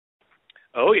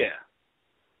Oh yeah.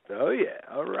 Oh yeah.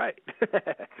 All right.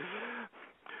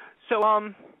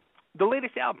 So the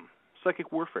latest album,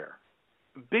 Psychic Warfare,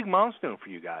 big milestone for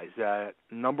you guys.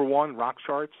 Number one rock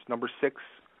charts, number six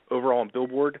overall on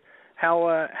Billboard. How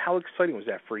exciting was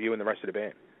that for you and the rest of the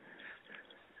band?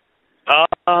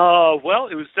 Well,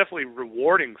 it was definitely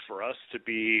rewarding for us to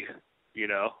be,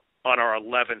 on our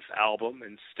 11th album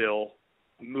and still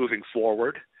moving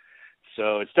forward.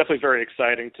 So it's definitely very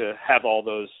exciting to have all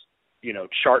those,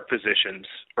 chart positions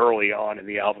early on in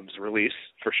the album's release,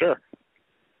 for sure.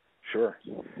 Sure.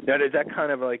 Now, is that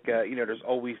kind of like there's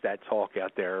always that talk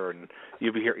out there, and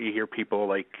you hear people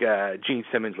like Gene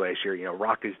Simmons last year,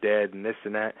 rock is dead and this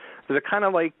and that. Does it kind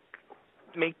of like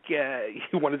make you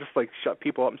want to just like shut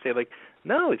people up and say like,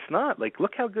 no, it's not. Like,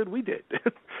 look how good we did.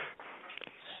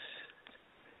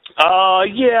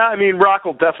 Yeah, I mean, rock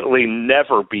will definitely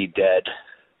never be dead.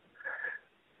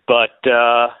 But,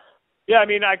 yeah, I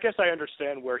mean, I guess I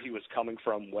understand where he was coming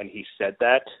from when he said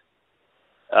that.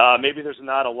 Maybe there's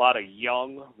not a lot of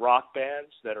young rock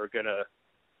bands that are going to,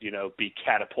 be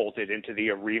catapulted into the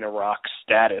arena rock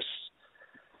status.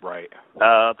 Right.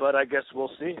 But I guess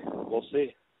we'll see. We'll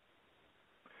see.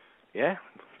 Yeah,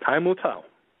 time will tell.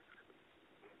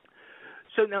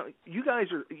 So now you guys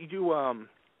you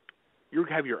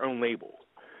have your own label.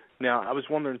 Now I was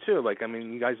wondering too, like, I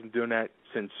mean, you guys have been doing that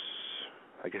since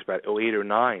I guess about 08 or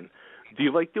 09. Do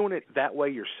you like doing it that way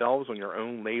yourselves on your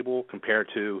own label compared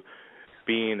to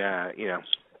being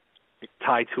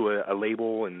tied to a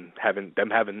label and having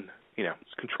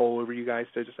control over you guys,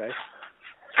 so to say?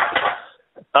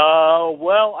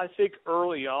 Well, I think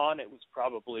early on it was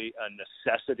probably a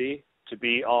necessity to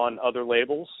be on other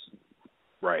labels.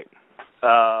 Right.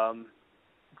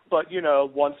 But,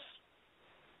 once,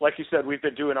 like you said, we've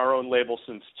been doing our own label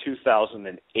since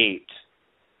 2008.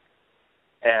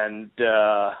 And,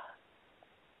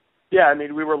 yeah, I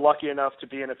mean, we were lucky enough to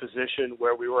be in a position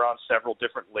where we were on several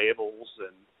different labels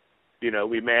and,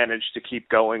 we managed to keep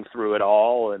going through it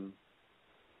all and,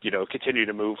 continue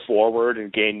to move forward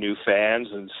and gain new fans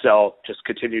and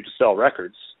continue to sell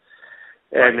records.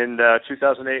 Right. And in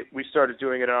 2008, we started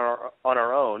doing it on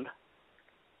our own.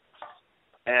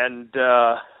 And,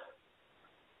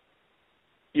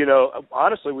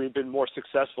 honestly, we've been more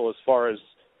successful as far as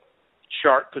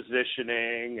chart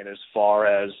positioning and as far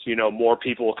as, more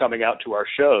people coming out to our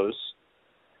shows,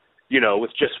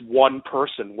 with just one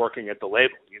person working at the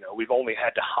label. We've only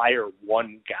had to hire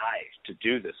one guy to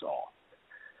do this all.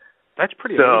 That's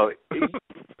pretty amazing.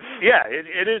 Yeah,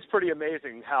 it is pretty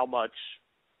amazing how much,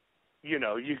 we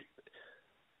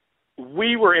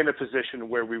were in a position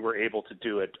where we were able to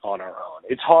do it on our own.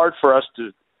 It's hard for us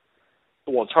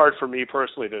it's hard for me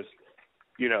personally to,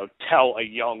 tell a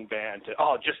young band to,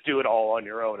 just do it all on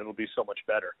your own. It'll be so much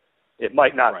better. It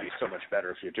might not be so much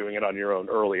better if you're doing it on your own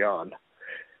early on.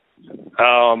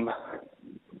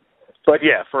 But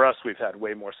yeah, for us, we've had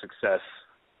way more success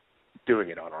doing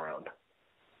it on our own.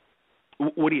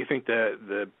 What do you think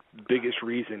the biggest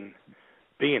reason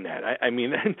being that? I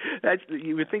mean,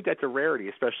 you would think that's a rarity,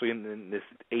 especially in this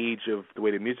age of the way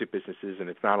the music business is, and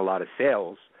it's not a lot of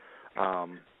sales,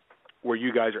 where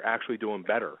you guys are actually doing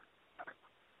better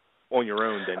on your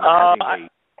own than having a...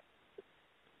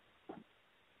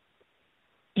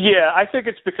 Yeah, I think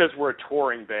it's because we're a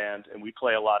touring band and we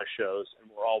play a lot of shows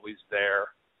and we're always there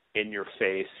in your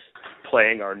face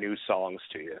playing our new songs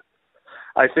to you.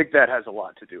 I think that has a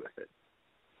lot to do with it.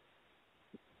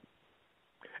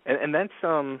 And that's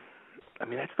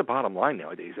that's the bottom line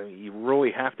nowadays. I mean, you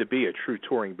really have to be a true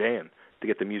touring band to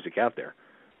get the music out there.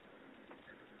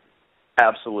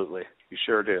 Absolutely, you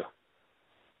sure do.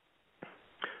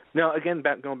 Now, again,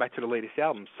 going back to the latest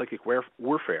album, Psychic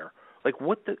Warfare. Like,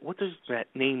 what does that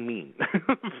name mean?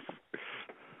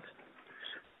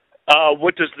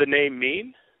 What does the name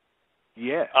mean?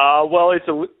 Yeah. Well,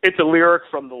 it's a lyric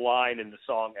from the line in the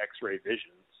song X-Ray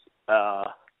Visions.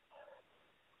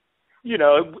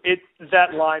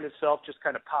 That line itself just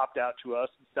kind of popped out to us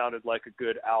and sounded like a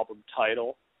good album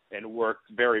title and worked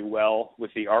very well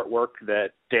with the artwork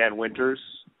that Dan Winters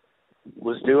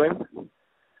was doing.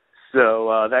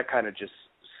 So that kind of just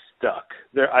stuck.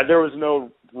 There was no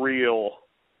real,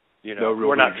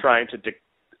 we're not trying to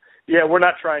we're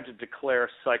not trying to declare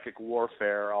psychic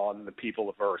warfare on the people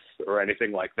of Earth or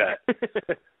anything like that.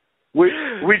 We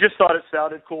just thought it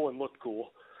sounded cool and looked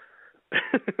cool.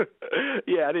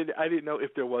 Yeah, I didn't know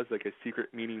if there was like a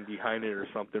secret meaning behind it or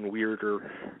something weird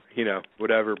or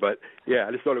whatever, but yeah,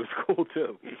 I just thought it was cool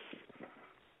too.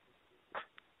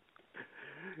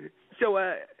 So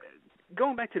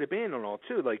going back to the band and all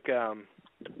too, like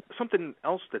something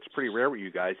else that's pretty rare with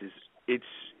you guys is it's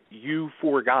you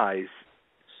four guys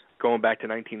going back to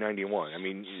 1991. I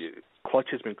mean, Clutch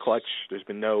has been Clutch. There's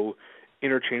been no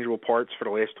interchangeable parts for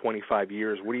the last 25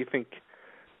 years. What do you think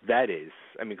that is?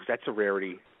 I mean, 'cause that's a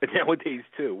rarity nowadays,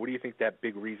 too. What do you think that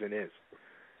big reason is?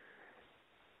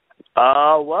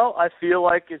 Well, I feel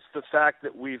like it's the fact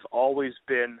that we've always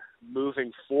been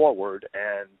moving forward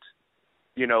and,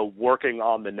 working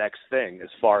on the next thing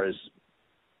as far as,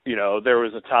 there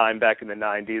was a time back in the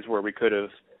 90s where we could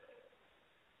have,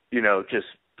 just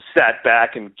sat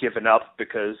back and given up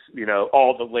because,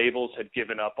 all the labels had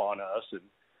given up on us and,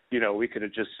 we could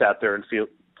have just sat there and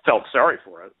felt sorry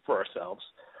for ourselves.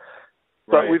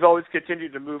 Right. But we've always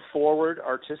continued to move forward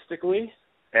artistically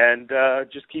and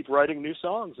just keep writing new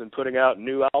songs and putting out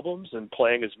new albums and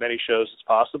playing as many shows as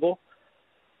possible.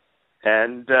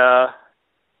 And,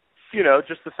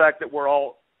 just the fact that we're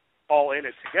all in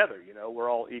it together, we're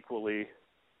all equally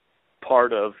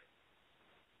part of,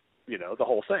 the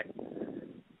whole thing.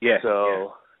 Yeah.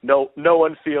 So no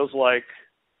one feels like,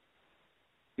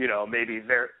 maybe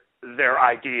their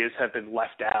ideas have been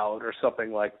left out or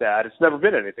something like that. It's never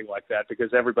been anything like that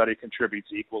because everybody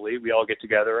contributes equally. We all get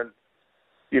together and,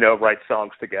 write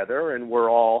songs together, and we're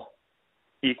all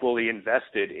equally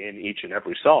invested in each and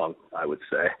every song, I would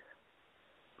say.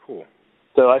 Cool.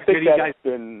 So I think that's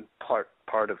been part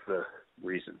of the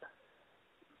reason.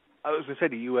 I was going to say,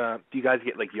 do you guys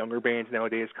get, like, younger bands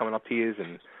nowadays coming up to you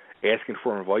and asking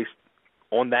for advice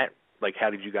on that? Like, how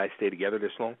did you guys stay together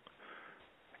this long?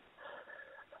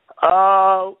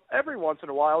 Every once in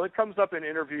a while. It comes up in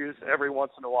interviews every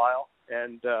once in a while.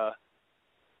 And,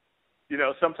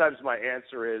 sometimes my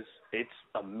answer is, it's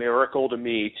a miracle to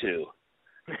me, too.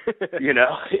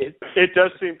 It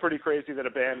does seem pretty crazy that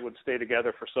a band would stay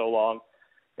together for so long.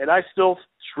 And I still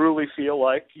truly feel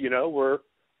like, we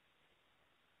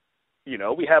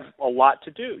have a lot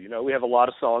to do. We have a lot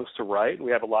of songs to write, and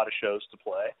we have a lot of shows to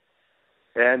play.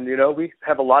 And, we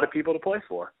have a lot of people to play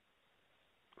for.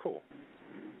 Cool.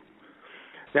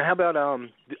 Now, how about,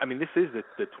 this is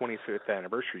the 25th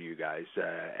anniversary, you guys.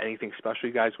 Anything special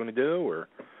you guys want to do, or?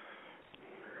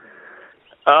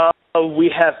 We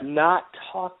have not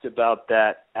talked about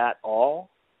that at all.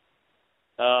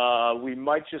 We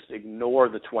might just ignore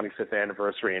the 25th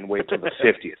anniversary and wait till the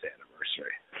 50th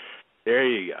anniversary. There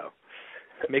you go.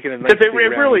 Making a nice it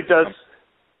really does.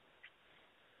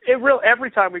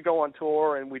 Every time we go on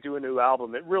tour and we do a new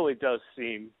album, it really does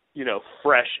seem,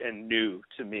 fresh and new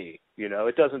to me.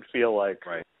 It doesn't feel like.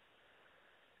 Right.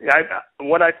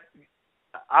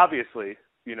 Obviously,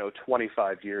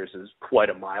 25 years is quite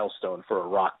a milestone for a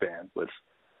rock band with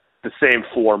the same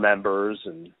four members,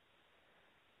 and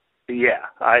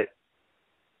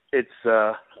it's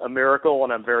a miracle,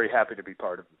 and I'm very happy to be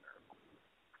part of the miracle.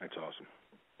 That's awesome.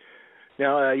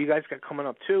 Now, you guys got coming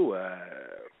up, too,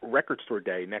 Record Store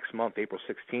Day next month, April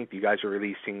 16th. You guys are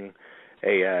releasing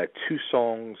 2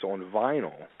 songs on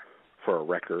vinyl for a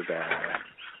record.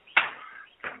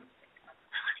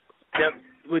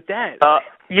 With that...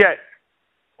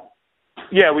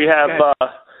 we have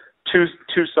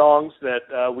two songs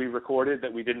that we recorded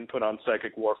that we didn't put on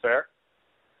Psychic Warfare.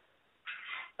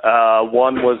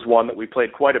 One was one that we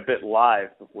played quite a bit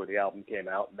live before the album came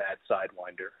out, Mad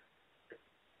Sidewinder.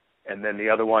 And then the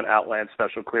other one, Outland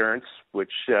Special Clearance,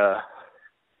 which is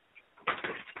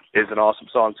an awesome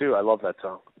song, too. I love that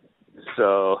song.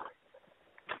 So,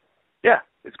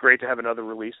 it's great to have another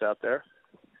release out there.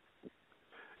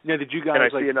 Now, did you guys... And I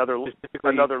see another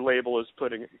label is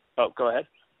putting... Oh, go ahead.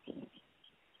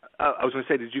 I was going to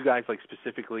say, did you guys,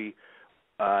 specifically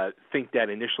think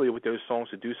that initially with those songs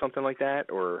to do something like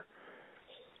that, or...?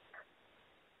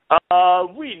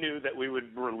 We knew that we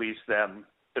would release them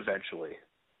eventually,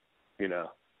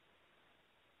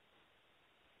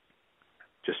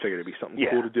 Just figured it'd be something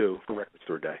cool to do for Record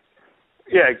Store Day.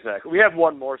 Yeah, exactly. We have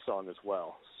one more song as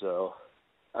well, so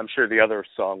I'm sure the other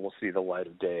song will see the light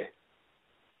of day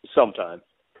sometime.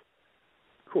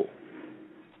 Cool.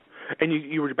 And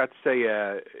you were about to say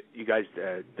you guys,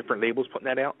 different labels putting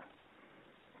that out?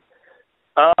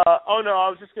 No, I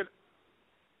was just going to...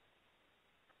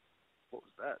 What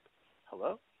was that?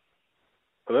 Hello?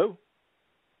 Hello?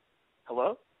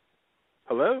 Hello?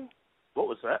 Hello? What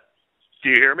was that? Do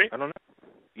you hear me? I don't know.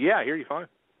 Yeah, I hear you fine.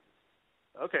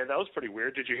 Okay, that was pretty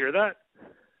weird. Did you hear that?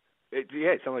 It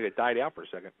sounded like it died out for a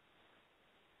second.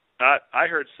 I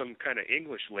heard some kind of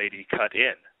English lady cut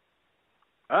in.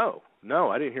 Oh, no,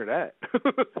 I didn't hear that.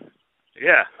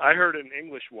 Yeah, I heard an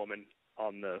English woman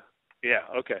on the... Yeah,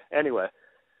 okay. Anyway,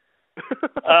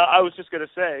 I was just going to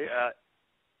say,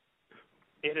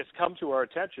 it has come to our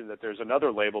attention that there's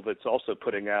another label that's also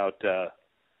putting out a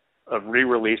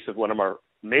re-release of one of our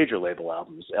major label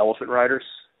albums, Elephant Riders.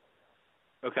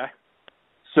 Okay.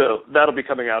 So that'll be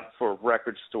coming out for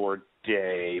Record Store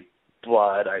Day,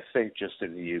 but I think just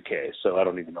in the UK, so I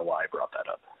don't even know why I brought that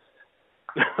up.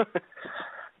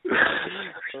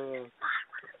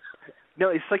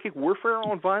 Now, is Psychic Warfare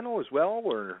on vinyl as well,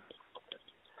 or?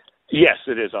 Yes,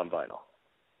 it is on vinyl.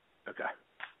 Okay.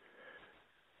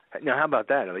 Now, how about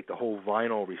that? Like the whole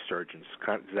vinyl resurgence.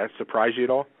 Does that surprise you at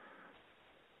all?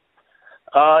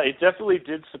 It definitely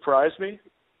did surprise me,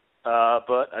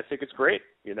 but I think it's great,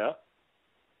 you know?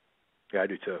 Yeah, I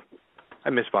do too. I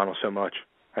miss vinyl so much.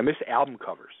 I miss album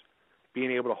covers,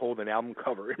 being able to hold an album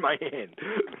cover in my hand.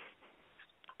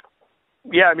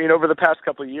 Yeah, I mean, over the past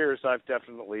couple of years, I've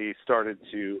definitely started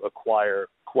to acquire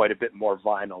quite a bit more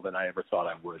vinyl than I ever thought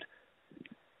I would.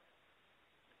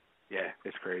 Yeah,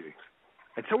 it's crazy.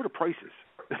 And so are the prices.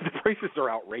 The prices are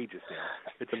outrageous now.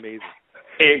 It's amazing.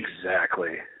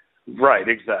 Exactly. Right,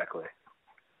 exactly.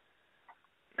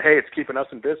 Hey, it's keeping us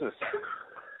in business.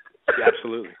 Yeah,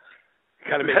 absolutely.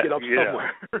 Got to make it up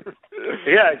somewhere.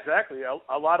 Yeah, exactly.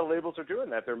 A lot of labels are doing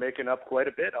that. They're making up quite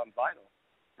a bit on vinyl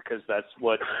because that's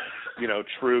what, you know,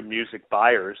 true music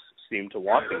buyers seem to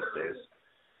want these days.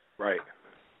 Right.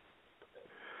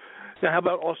 Now, how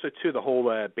about also, too, the whole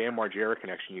Bam Margera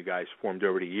connection you guys formed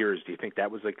over the years? Do you think that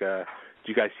was like do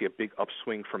you guys see a big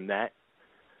upswing from that?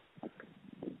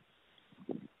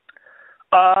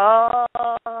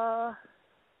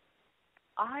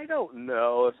 I don't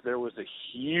know if there was a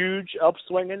huge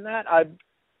upswing in that.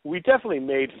 We definitely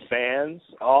made fans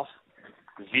off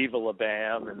Viva La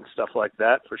Bam and stuff like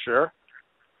that, for sure.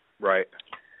 Right.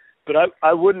 But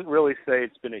I wouldn't really say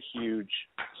it's been a huge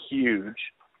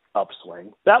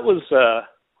upswing. That was,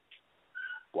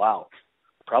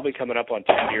 probably coming up on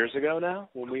 10 years ago now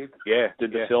when we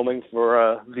did the filming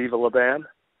for Viva La Bam.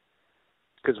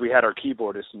 Because we had our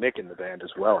keyboardist Nick in the band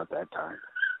as well at that time.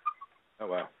 Oh,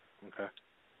 wow. Okay.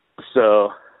 So,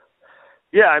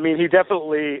 yeah, I mean, he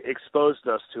definitely exposed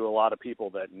us to a lot of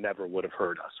people that never would have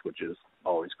heard us, which is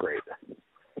always great.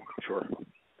 Sure.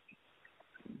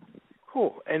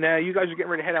 Cool. And you guys are getting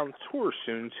ready to head out on tour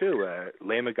soon, too.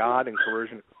 Lamb of God and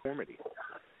Corrosion of Conformity.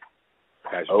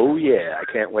 Oh, yeah.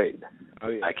 I can't wait. Oh,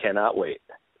 yeah. I cannot wait.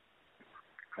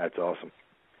 That's awesome.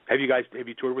 Have you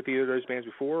toured with either of those bands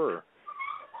before, or?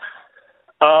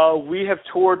 We have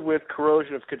toured with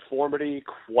Corrosion of Conformity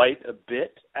quite a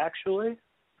bit, actually.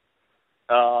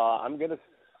 I'm gonna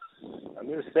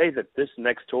say that this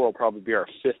next tour will probably be our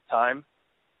 5th time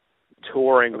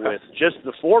touring with just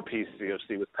the 4-piece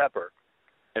COC with Pepper,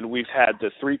 and we've had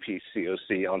the 3-piece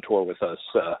COC on tour with us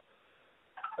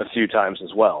a few times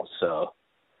as well. So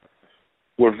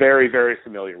we're very, very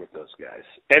familiar with those guys,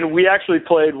 and we actually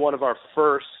played one of our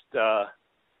first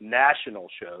national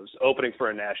shows, opening for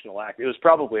a national act. It was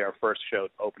probably our first show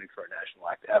opening for a national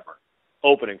act ever,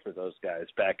 opening for those guys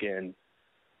back in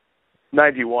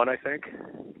 91, I think.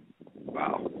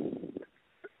 Wow.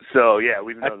 So, yeah,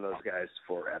 we've known those guys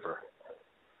forever.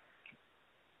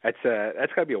 That's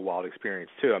got to be a wild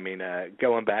experience, too. I mean,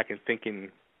 going back and thinking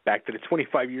back to the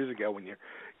 25 years ago when you're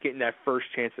getting that first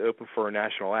chance to open for a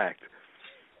national act.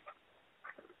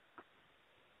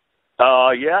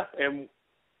 Yeah, and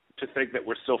to think that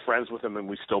we're still friends with them and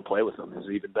we still play with them is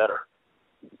even better.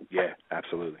 Yeah,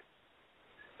 absolutely.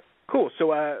 Cool. So,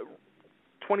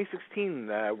 2016,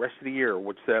 rest of the year,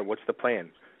 what's the plan?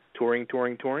 Touring?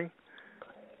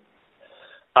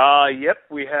 Yep,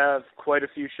 we have quite a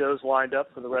few shows lined up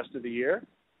for the rest of the year,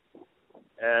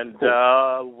 and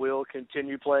cool. We'll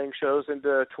continue playing shows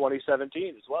into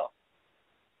 2017 as well.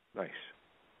 Nice.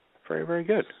 Very, very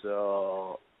good.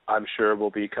 So I'm sure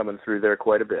we'll be coming through there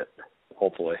quite a bit,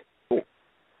 hopefully. Cool.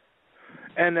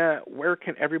 And where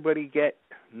can everybody get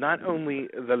not only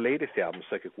the latest album,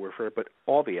 Psychic Warfare, but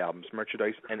all the albums,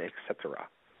 merchandise, and etc.?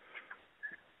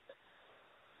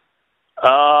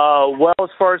 Well, as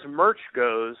far as merch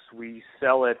goes, we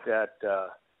sell it at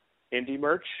Indie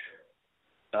Merch.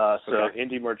 So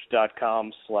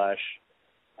indiemerch.com/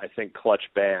 I think Clutch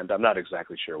Band. I'm not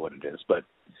exactly sure what it is, but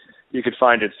you could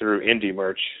find it through Indie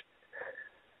Merch.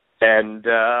 And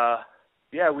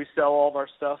yeah, we sell all of our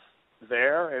stuff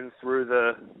there and through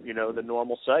the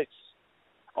normal sites.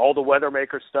 All the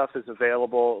Weathermaker stuff is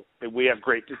available. We have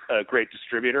great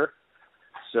distributor,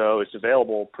 so it's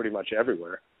available pretty much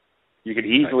everywhere. You can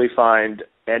easily find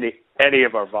any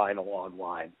of our vinyl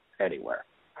online anywhere.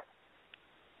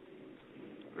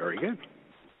 Very good.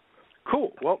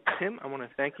 Cool. Well, Tim, I want to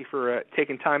thank you for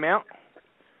taking time out,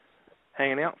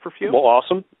 hanging out for a few. Well,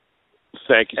 awesome.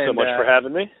 Thank you so much for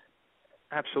having me.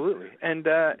 Absolutely. And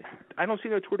I don't see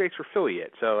no tour dates for Philly yet,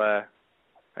 so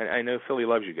I know Philly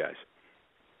loves you guys.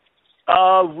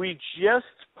 We just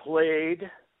played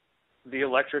the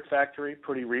Electric Factory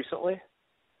pretty recently.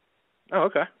 Oh,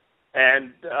 okay.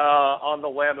 And on the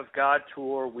Lamb of God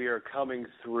tour, we are coming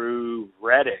through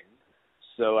Reading,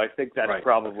 so I think that's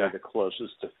probably the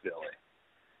closest to Philly.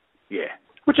 Yeah.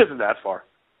 Which isn't that far.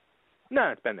 No,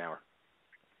 it's about an hour.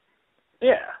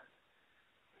 Yeah.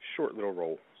 Short little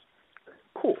roll.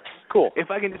 Cool. If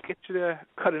I can just get you to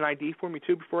cut an ID for me,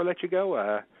 too, before I let you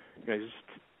go. This is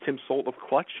Tim Sult of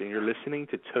Clutch, and you're listening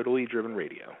to Totally Driven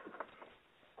Radio.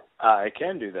 I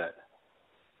can do that.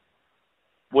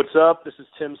 What's up? This is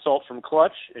Tim Sult from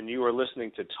Clutch, and you are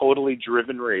listening to Totally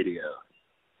Driven Radio.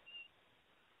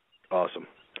 Awesome.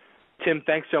 Tim,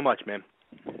 thanks so much, man.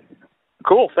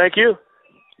 Cool. Thank you.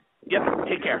 Yep.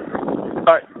 Take care. All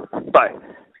right. Bye.